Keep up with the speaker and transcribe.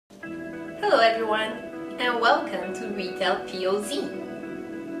Hello everyone, and welcome to RetailPOZ.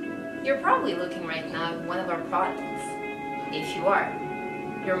 You're probably looking right now at one of our products. If you are,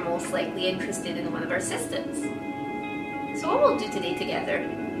 you're most likely interested in one of our systems. So what we'll do today together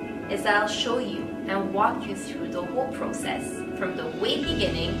is I'll show you and walk you through the whole process from the way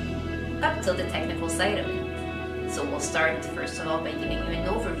beginning up till the technical side of it. So we'll start first of all by giving you an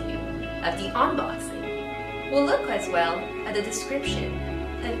overview of the unboxing. We'll look as well at the description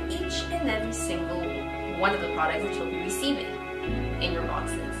of each and every single one of the products that you'll be receiving in your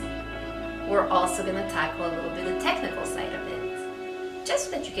boxes. We're also going to tackle a little bit of the technical side of it, just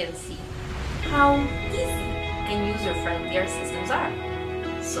so that you can see how easy and user-friendly our systems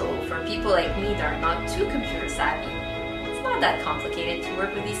are. So for people like me that are not too computer savvy, it's not that complicated to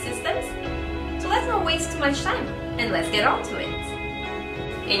work with these systems. So let's not waste too much time and let's get on to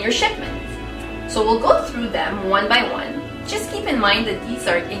it. In your shipment. So we'll go through them one by one. Just keep in mind that these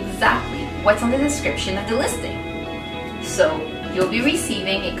are exactly what's on the description of the listing. So you'll be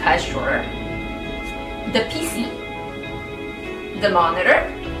receiving a cash drawer, the PC, the monitor,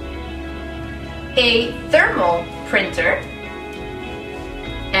 a thermal printer,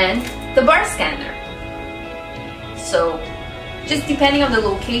 and the bar scanner. So just depending on the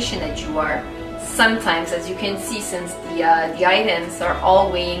location that you are, sometimes, as you can see, since the items are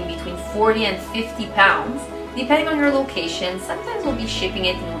all weighing between 40 and 50 pounds, depending on your location, sometimes we'll be shipping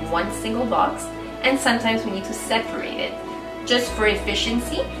it in one single box, and sometimes we need to separate it just for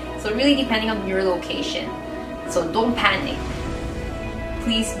efficiency. So really depending on your location. So don't panic.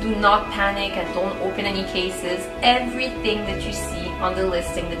 Please do not panic and don't open any cases. Everything that you see on the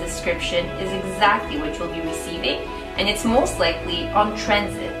listing, the description, is exactly what you'll be receiving, and it's most likely on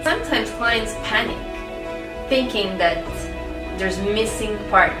transit. Sometimes clients panic, thinking that there's missing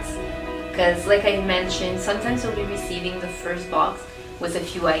parts, because like I mentioned, sometimes you'll be receiving the first box with a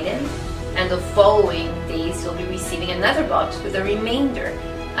few items, and the following days you'll be receiving another box with the remainder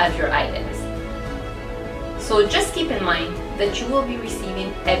of your items. So just keep in mind that you will be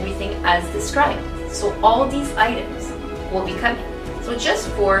receiving everything as described. So all these items will be coming. So just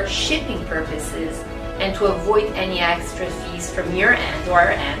for shipping purposes and to avoid any extra fees from your end or our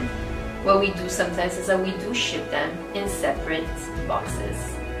end, what we do sometimes is that we do ship them in separate boxes.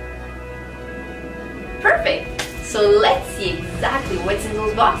 Perfect! So let's see exactly what's in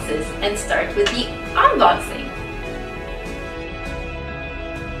those boxes and start with the unboxing.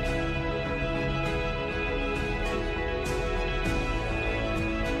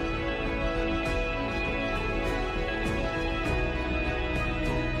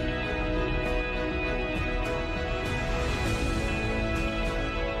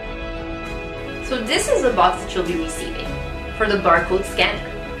 So this is the box that you'll be receiving for the barcode scanner.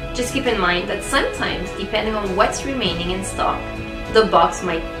 Just keep in mind that sometimes, depending on what's remaining in stock, the box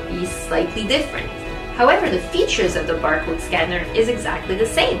might be slightly different. However, the features of the barcode scanner is exactly the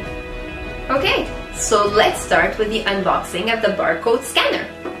same. Okay, so let's start with the unboxing of the barcode scanner.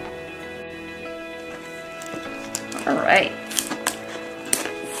 Alright,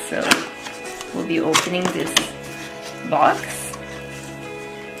 so we'll be opening this box.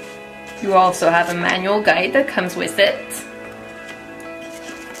 You also have a manual guide that comes with it.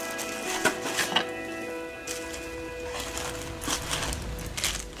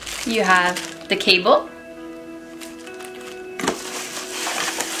 You have the cable,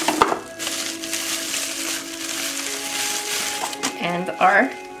 and our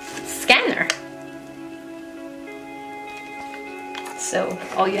scanner. So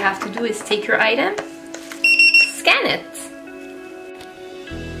all you have to do is take your item, scan it.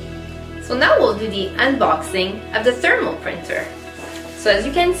 So now we'll do the unboxing of the thermal printer. So as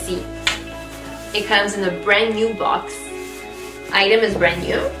you can see, it comes in a brand new box. Item is brand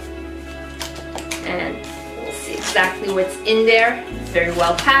new. And we'll see exactly what's in there. It's very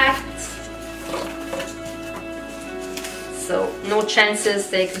well packed. So no chances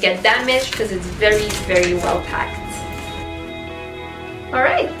that it could get damaged because it's very, very well packed.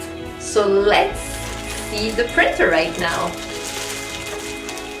 Alright, so let's see the printer right now.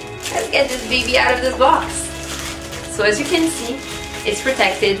 Let's get this baby out of this box. So as you can see, it's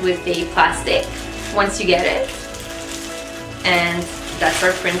protected with a plastic once you get it. And that's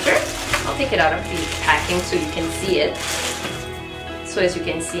our printer. I'll take it out of the packing so you can see it. So as you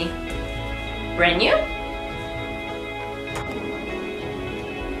can see, brand new.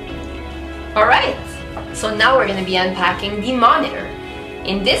 Alright, so now we're going to be unpacking the monitor.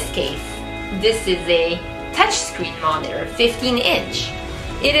 In this case, this is a touchscreen monitor, 15-inch.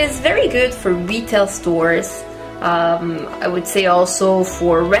 It is very good for retail stores. I would say also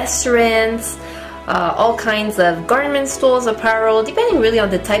for restaurants, all kinds of garment stores, apparel, depending really on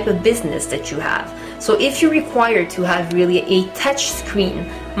the type of business that you have. So if you're required to have really a touch screen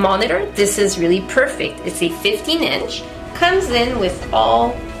monitor, this is really perfect. It's a 15-inch, comes in with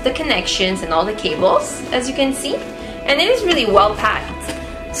all the connections and all the cables, as you can see, and it is really well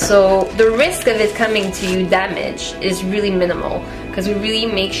packed. So the risk of it coming to you damaged is really minimal because we really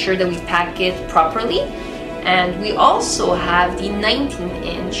make sure that we pack it properly. And we also have the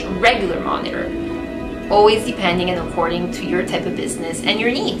 19-inch regular monitor, always depending and according to your type of business and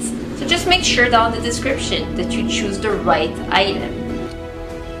your needs. So just make sure that on the description that you choose the right item.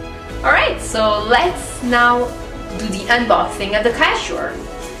 Alright, so let's now do the unboxing of the cash drawer.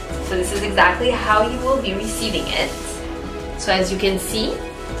 So this is exactly how you will be receiving it. So as you can see,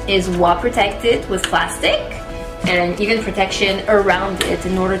 it is well protected with plastic and even protection around it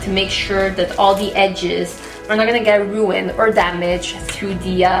in order to make sure that all the edges are not going to get ruined or damaged through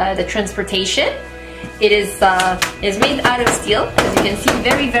the transportation. It is made out of steel, as you can see,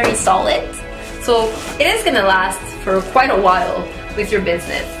 very, very solid. So it is going to last for quite a while with your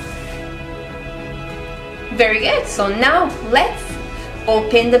business. Very good. So now let's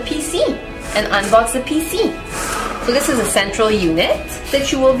open the PC and unbox the PC. So this is a central unit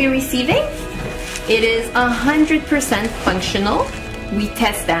that you will be receiving. It is 100% functional. We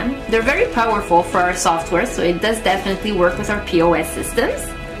test them. They're very powerful for our software, so it does definitely work with our POS systems.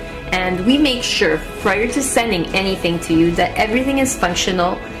 And we make sure prior to sending anything to you that everything is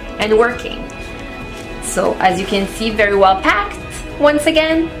functional and working. So as you can see, very well packed. Once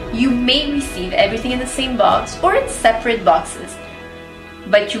again, you may receive everything in the same box or in separate boxes,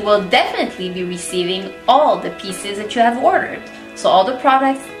 but you will definitely be receiving all the pieces that you have ordered. So all the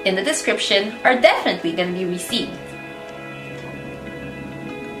products in the description are definitely going to be received.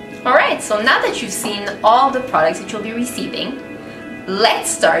 Alright, so now that you've seen all the products that you'll be receiving, let's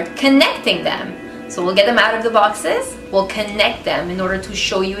start connecting them. So we'll get them out of the boxes, we'll connect them in order to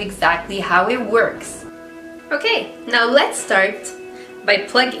show you exactly how it works. Okay, now let's start by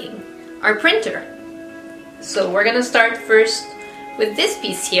plugging our printer. So we're going to start first with this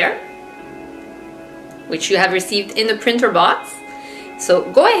piece here, which you have received in the printer box. So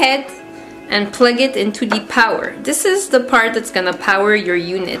go ahead and plug it into the power. This is the part that's gonna power your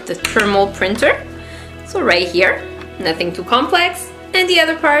unit, the thermal printer. So right here, nothing too complex. And the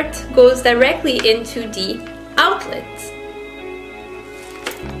other part goes directly into the outlet.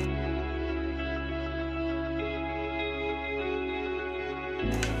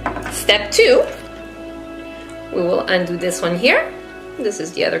 Step 2, we will undo this one here. This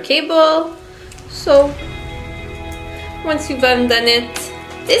is the other cable. So once you've undone it,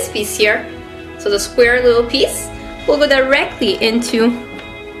 this piece here, so the square little piece, will go directly into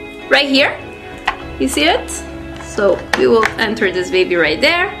right here. You see it? So we will enter this baby right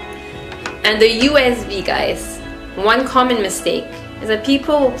there. And the USB, guys, one common mistake is that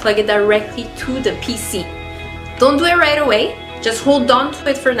people will plug it directly to the PC. Don't do it right away. Just hold on to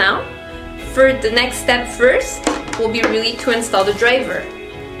it for now. For the next step first will be really to install the driver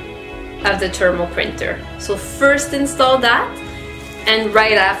of the thermal printer. So first install that, and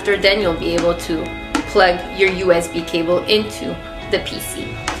right after then you'll be able to plug your USB cable into the PC.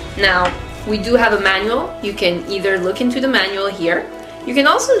 Now we do have a manual. You can either look into the manual here. You can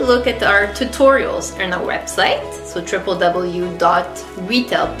also look at our tutorials on our website, so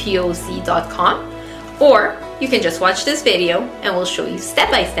www.RetailPOZ.com, or you can just watch this video and we'll show you step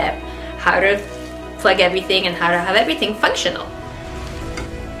by step how to plug everything and how to have everything functional.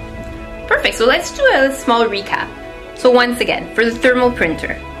 Perfect, so let's do a small recap. So once again, for the thermal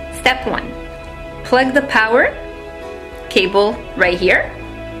printer, step 1, plug the power cable right here.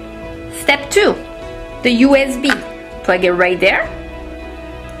 Step 2, the USB, plug it right there.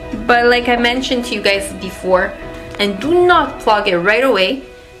 But like I mentioned to you guys before, and do not plug it right away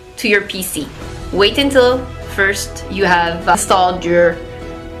to your PC. Wait until first you have installed your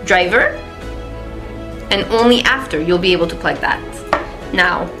driver, and only after you'll be able to plug that.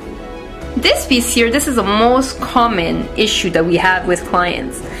 Now, this piece here, this is the most common issue that we have with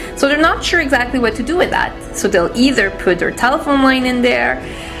clients. So they're not sure exactly what to do with that. So they'll either put their telephone line in there,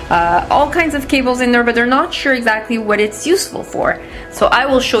 all kinds of cables in there, but they're not sure exactly what it's useful for. So I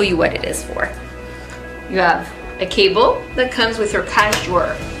will show you what it is for. You have a cable that comes with your cash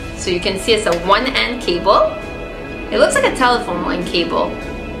drawer. So you can see it's a one-end cable. It looks like a telephone line cable.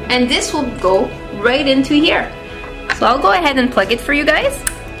 And this will go right into here. So I'll go ahead and plug it for you guys.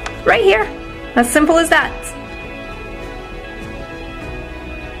 Right here. As simple as that.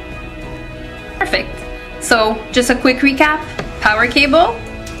 Perfect. So just a quick recap. Power cable,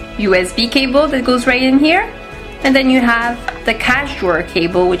 USB cable that goes right in here, and then you have the cash drawer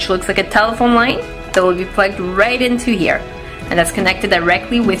cable, which looks like a telephone line, that will be plugged right into here. And that's connected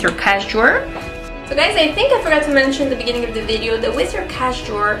directly with your cash drawer. So guys, I think I forgot to mention at the beginning of the video that with your cash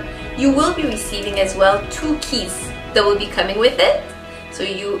drawer, you will be receiving as well 2 keys that will be coming with it. So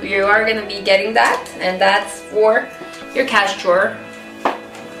you are going to be getting that, and that's for your cash drawer.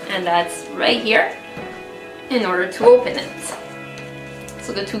 And that's right here in order to open it.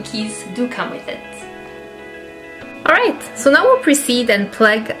 So the 2 keys do come with it. Alright, so now we'll proceed and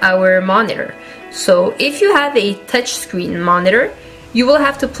plug our monitor. So if you have a touchscreen monitor, you will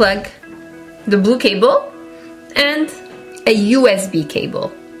have to plug the blue cable and a USB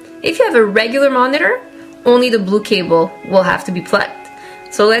cable. If you have a regular monitor, only the blue cable will have to be plugged.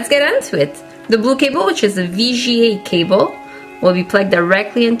 So let's get into it. The blue cable, which is a VGA cable, will be plugged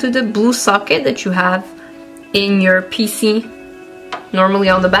directly into the blue socket that you have in your PC, normally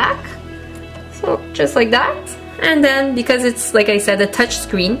on the back. So just like that. And then because it's, like I said, a touch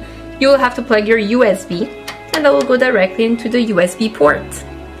screen, you will have to plug your USB, and that will go directly into the USB port.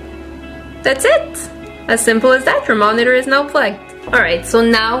 That's it! As simple as that, your monitor is now plugged. Alright, so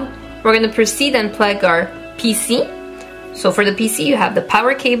now we're going to proceed and plug our PC. So for the PC, you have the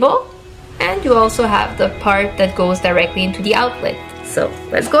power cable, and you also have the part that goes directly into the outlet. So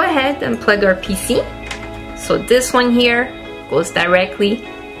let's go ahead and plug our PC. So this one here goes directly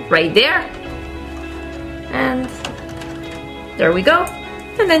right there. And there we go.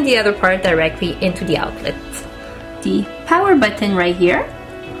 And then the other part directly into the outlet. The power button right here.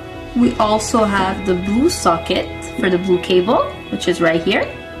 We also have the blue socket for the blue cable, which is right here.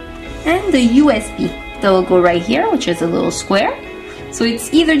 And the USB that will go right here, which is a little square. So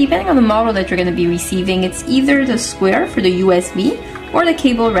it's either, depending on the model that you're going to be receiving, it's either the square for the USB or the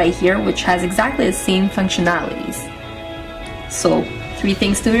cable right here, which has exactly the same functionalities. So 3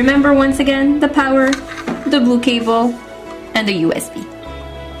 things to remember once again: the power, the blue cable, and the USB.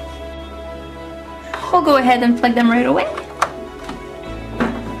 We'll go ahead and plug them right away.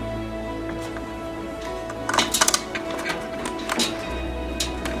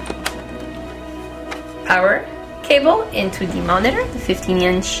 Power cable into the monitor, the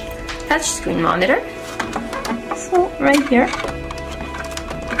 15-inch touchscreen monitor. So right here.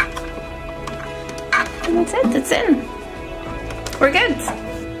 And that's it, it's in. We're good.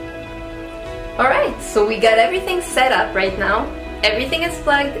 Alright, so we got everything set up right now. Everything is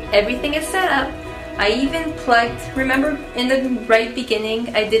plugged, everything is set up. I even plugged, remember in the right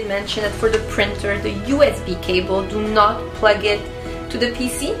beginning I did mention that for the printer, the USB cable, do not plug it to the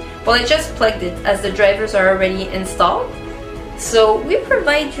PC. Well, I just plugged it as the drivers are already installed. So we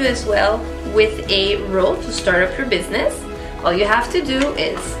provide you as well with a roll to start up your business. All you have to do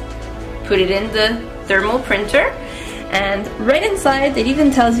is put it in the thermal printer, and right inside it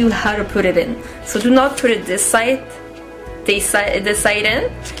even tells you how to put it in. So do not put it this side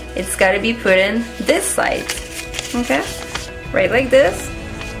in. It's got to be put in this side. Okay, right like this.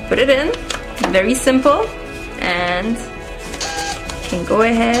 Put it in. Very simple. And you can go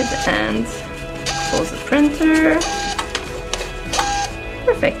ahead and close the printer.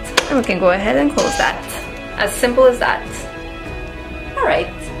 Perfect. And we can go ahead and close that. As simple as that.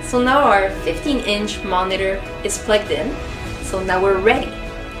 Alright, so now our 15-inch monitor is plugged in. So now we're ready.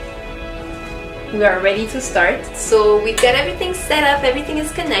 We are ready to start. So we've got everything set up, everything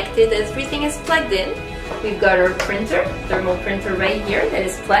is connected, everything is plugged in. We've got our printer, thermal printer right here that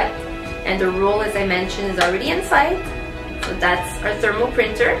is plugged. And the roll, as I mentioned, is already inside. So that's our thermal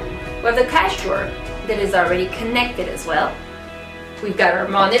printer. We have the cash drawer that is already connected as well. We've got our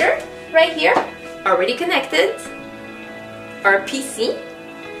monitor right here, already connected. Our PC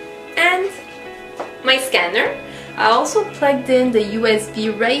and my scanner. I also plugged in the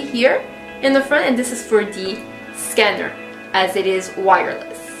USB right here in the front, and this is for the scanner as it is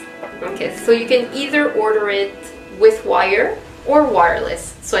wireless. Okay, so you can either order it with wire or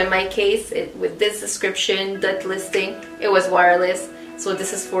wireless. So in my case, with this description, that listing, it was wireless. So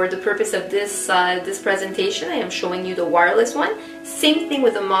this is for the purpose of this this presentation. I am showing you the wireless one. Same thing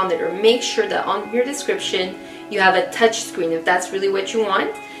with the monitor. Make sure that on your description you have a touch screen if that's really what you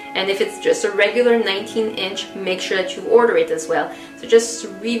want. And if it's just a regular 19-inch, make sure that you order it as well. So just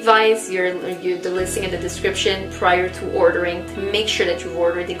revise the listing and the description prior to ordering to make sure that you've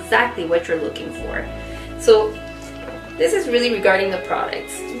ordered exactly what you're looking for. So this is really regarding the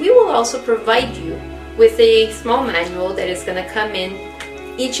products. We will also provide you with a small manual that is going to come in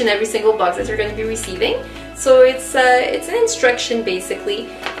each and every single box that you're going to be receiving. So it's an instruction basically,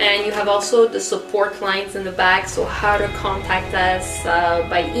 and you have also the support lines in the back, so how to contact us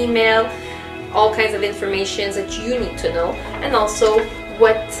by email, all kinds of information that you need to know, and also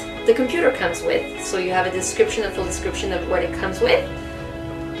what the computer comes with. So you have a description, a full description of what it comes with.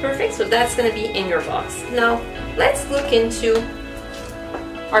 Perfect, so that's going to be in your box. Now, let's look into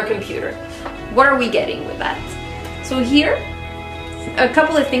our computer. What are we getting with that? So here, a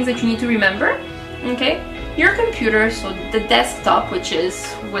couple of things that you need to remember, okay? Your computer, so the desktop, which is,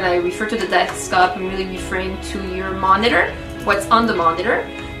 when I refer to the desktop, I'm really referring to your monitor, what's on the monitor.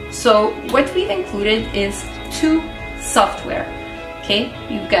 So what we've included is 2 software, okay?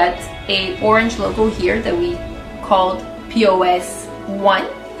 You've got a orange logo here that we called POS 1.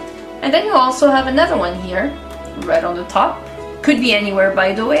 And then you also have another one here, right on the top. Could be anywhere,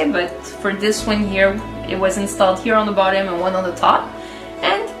 by the way, but for this one here, it was installed here on the bottom and one on the top.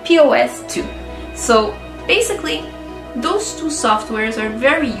 And POS 2. So basically, those 2 softwares are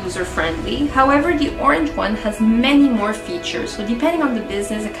very user-friendly. However, the orange one has many more features. So depending on the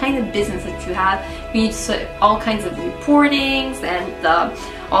business, the kind of business that you have, you need all kinds of reportings and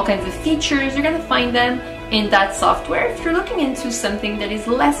all kinds of features. You're going to find them in that software. If you're looking into something that is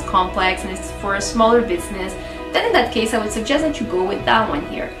less complex and it's for a smaller business, then in that case I would suggest that you go with that one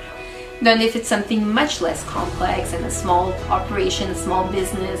here. Then if it's something much less complex and a small operation, a small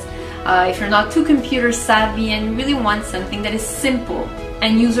business, if you're not too computer savvy and really want something that is simple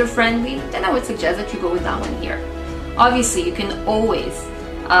and user-friendly, then I would suggest that you go with that one here. Obviously, you can always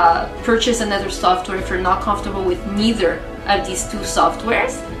purchase another software if you're not comfortable with neither of these 2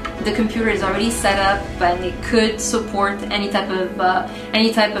 softwares. The computer is already set up and it could support any type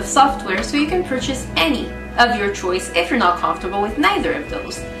of software, so you can purchase any of your choice if you're not comfortable with neither of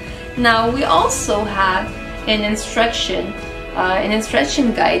those. Now, we also have an instruction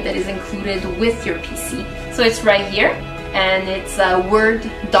guide that is included with your PC. So it's right here, and it's a Word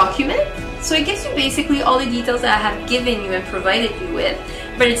document. So it gives you basically all the details that I have given you and provided you with,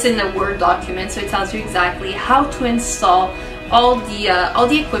 but it's in a Word document, so it tells you exactly how to install all the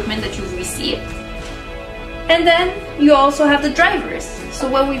equipment that you've received. And then you also have the drivers. So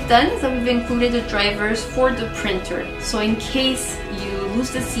what we've done is that we've included the drivers for the printer. So in case you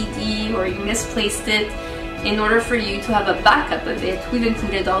lose the CD or you misplaced it, in order for you to have a backup of it, we've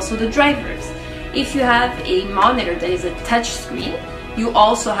included also the drivers. If you have a monitor that is a touch screen, you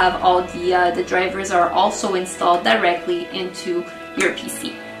also have all the drivers are also installed directly into your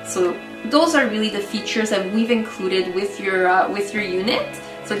PC. So those are really the features that we've included with your unit.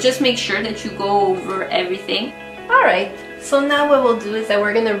 So just make sure that you go over everything. Alright, so now what we'll do is that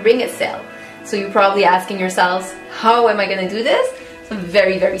we're gonna ring a sale. So you're probably asking yourselves, how am I gonna do this? So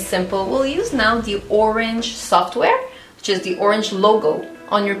very, very simple. We'll use now the orange software, which is the orange logo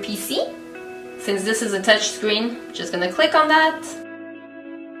on your PC. Since this is a touch screen, I'm just gonna click on that.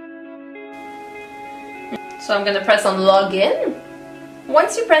 So I'm gonna press on login.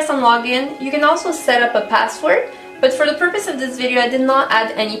 Once you press on login, you can also set up a password, but for the purpose of this video, I did not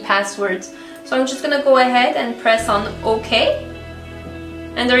add any passwords. So I'm just gonna go ahead and press on OK.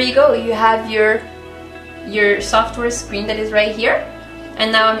 And there you go, you have your software screen that is right here.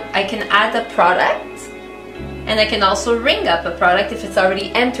 And now I can add a product, and I can also ring up a product if it's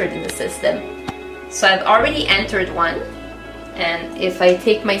already entered in the system. So I've already entered one, and if I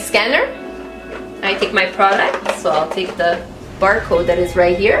take my scanner, I take my product, so I'll take the barcode that is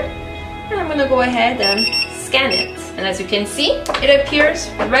right here, and I'm gonna go ahead and scan it. And as you can see, it appears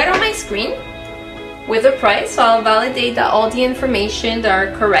right on my screen with the price. So I'll validate that all the information that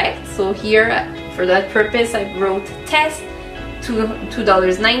are correct. So here, for that purpose, I wrote test to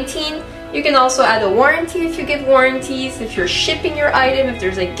 $2.19. You can also add a warranty if you give warranties, if you're shipping your item, if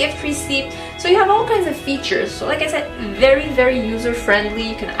there's a gift receipt. So you have all kinds of features. So like I said, very, very user-friendly.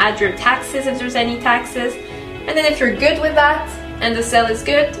 You can add your taxes if there's any taxes. And then if you're good with that and the sale is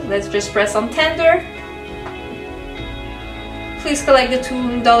good, let's just press on tender. Please collect the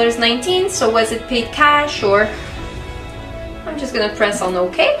 $2.19. So was it paid cash, or I'm just gonna press on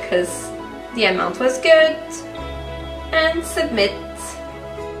OK because the amount was good, and submit.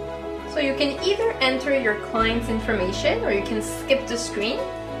 So you can either enter your client's information or you can skip the screen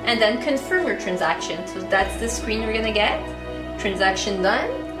and then confirm your transaction. So that's the screen you're gonna get. Transaction done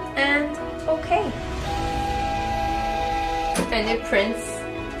and OK. And it prints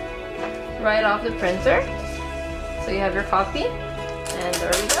right off the printer. So you have your copy, and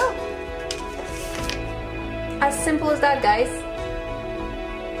there we go. As simple as that, guys.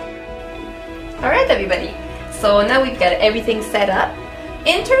 Alright everybody, so now we've got everything set up.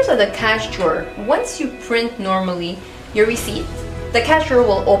 In terms of the cash drawer, once you print normally your receipt, the cash drawer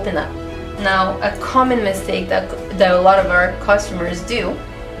will open up. Now, a common mistake that a lot of our customers do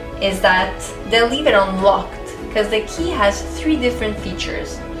is that they'll leave it unlocked because the key has 3 different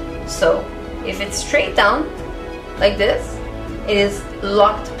features. So if it's straight down like this, it is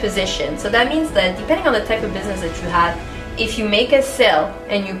locked position. So that means that depending on the type of business that you have, if you make a sale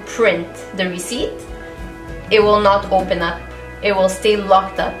and you print the receipt, it will not open up. It will stay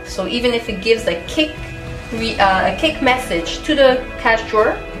locked up. So even if it gives a kick message to the cash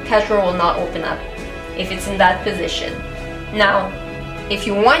drawer will not open up if it's in that position. Now, if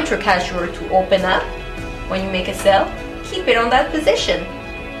you want your cash drawer to open up when you make a sale, keep it on that position.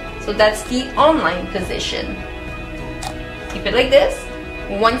 So that's the online position. Keep it like this.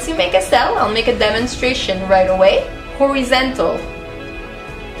 Once you make a sale, I'll make a demonstration right away. Horizontal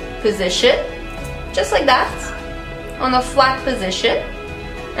position, just like that, on a flat position,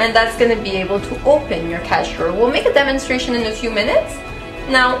 and that's going to be able to open your cash drawer. We'll make a demonstration in a few minutes.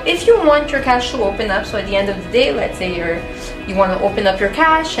 Now, if you want your cash to open up, so at the end of the day, let's say you want to open up your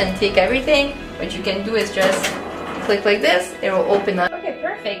cash and take everything, what you can do is just click like this, it will open up. Okay,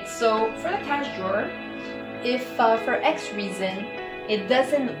 perfect. So for the cash drawer, if for X reason it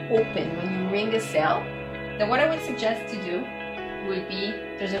doesn't open when you ring a sale, then what I would suggest to do would be,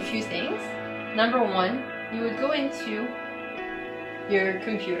 there's a few things. Number one, you would go into your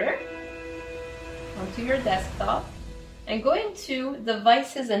computer, onto your desktop, and go into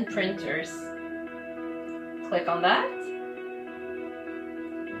devices and printers. Click on that.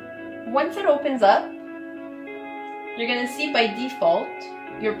 Once it opens up, you're going to see by default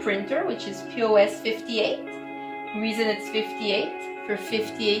your printer, which is POS 58. Reason it's 58 for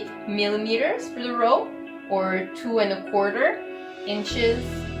 58 millimeters for the roll, or 2 1/4 inches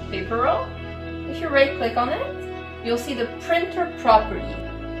paper roll. If you right click on it, you'll see the printer property.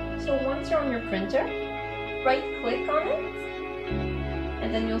 So once you're on your printer, right click on it,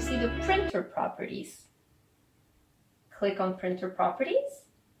 and then you'll see the printer properties. Click on printer properties,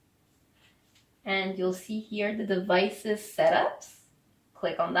 and you'll see here the devices setups.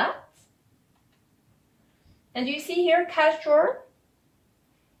 Click on that. And you see here cash drawer,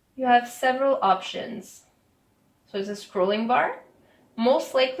 you have several options. So it's a scrolling bar.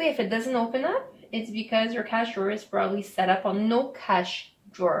 Most likely if it doesn't open up, it's because your cash drawer is probably set up on no cash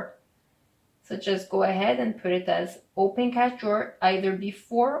drawer. So just go ahead and put it as open cash drawer either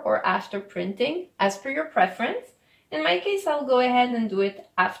before or after printing as per your preference. In my case, I'll go ahead and do it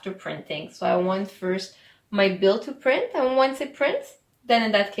after printing. So I want first my bill to print, and once it prints, then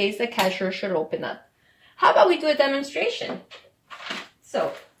in that case the cash drawer should open up. How about we do a demonstration?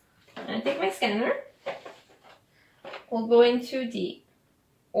 So I'm going to take my scanner. We'll go into the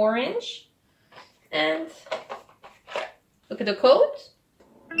orange and look at the code.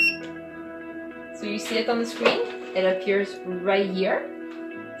 So you see it on the screen. It appears right here.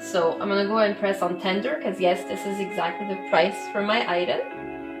 So I'm going to go ahead and press on tender, because yes, this is exactly the price for my item.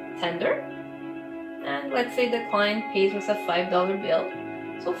 Tender. And let's say the client pays us a $5 bill.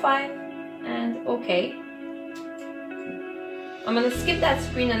 So 5 and OK. I'm going to skip that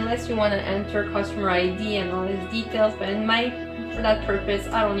screen unless you want to enter customer ID and all these details, but for that purpose,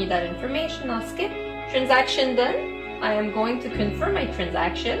 I don't need that information. I'll skip. Transaction done. I am going to confirm my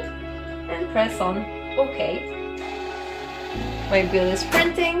transaction and press on OK. My bill is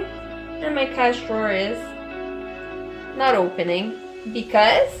printing and my cash drawer is not opening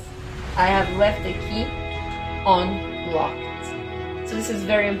because I have left the key unlocked. So this is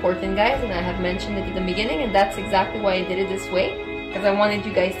very important, guys, and I have mentioned it at the beginning, and that's exactly why I did it this way, because I wanted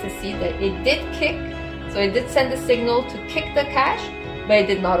you guys to see that it did kick. So it did send a signal to kick the cash, but it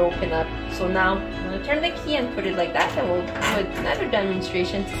did not open up. So now I'm going to turn the key and put it like that, and we'll do another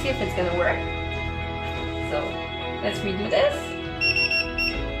demonstration to see if it's going to work. So let's redo this.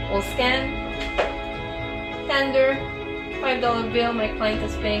 We'll scan, tender, $5 bill my client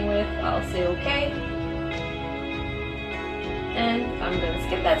is paying with. I'll say OK. And I'm going to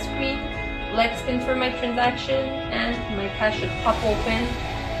skip that screen. Let's confirm my transaction, and my cash should pop open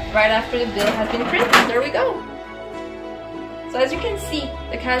right after the bill has been printed. There we go. So as you can see,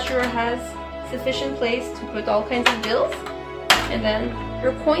 the cash drawer has sufficient place to put all kinds of bills, and then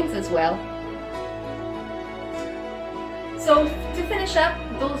your coins as well. So to finish up,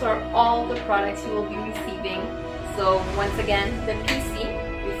 those are all the products you will be receiving. So once again, the PC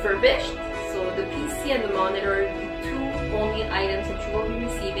refurbished. So the PC and the monitor are the two only items that you will be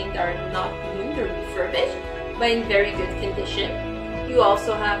receiving that are not new, they're refurbished, but in very good condition. You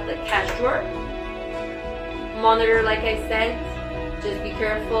also have the cash drawer. Monitor, like I said, just be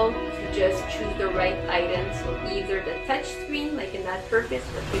careful to just choose the right item. So either the touch screen, like in that purpose,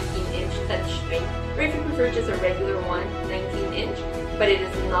 the 15-inch touch screen, or if you prefer just a regular one, 19-inch, but it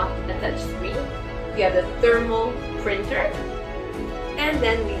is not a touch screen. You have the thermal printer, and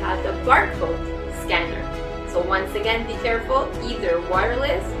then we have the barcode scanner. So once again, be careful, either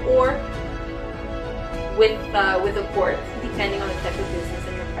wireless or with the port, depending on the type of business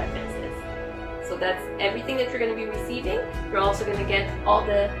and your preferences. So that's everything that you're going to be receiving. You're also going to get all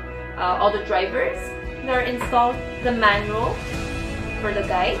the drivers that are installed, the manual for the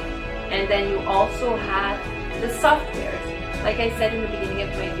guide, and then you also have the software. Like I said in the beginning of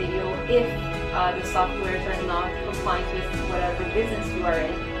my video, if the softwares are not compliant with whatever business you are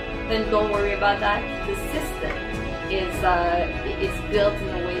in, then don't worry about that. The system is built in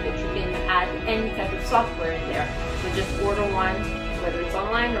a way that you can add any type of software in there. So just order one, whether it's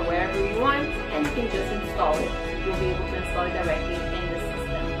online or wherever you want, and you can just install it. You'll be able to install it directly in the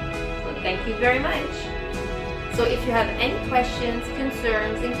system. So thank you very much. So if you have any questions,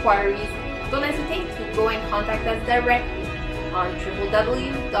 concerns, inquiries, don't hesitate to go and contact us directly on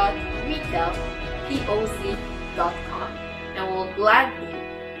www.RetailPOZ.com, and we'll gladly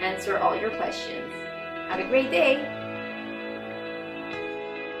answer all your questions. Have a great day!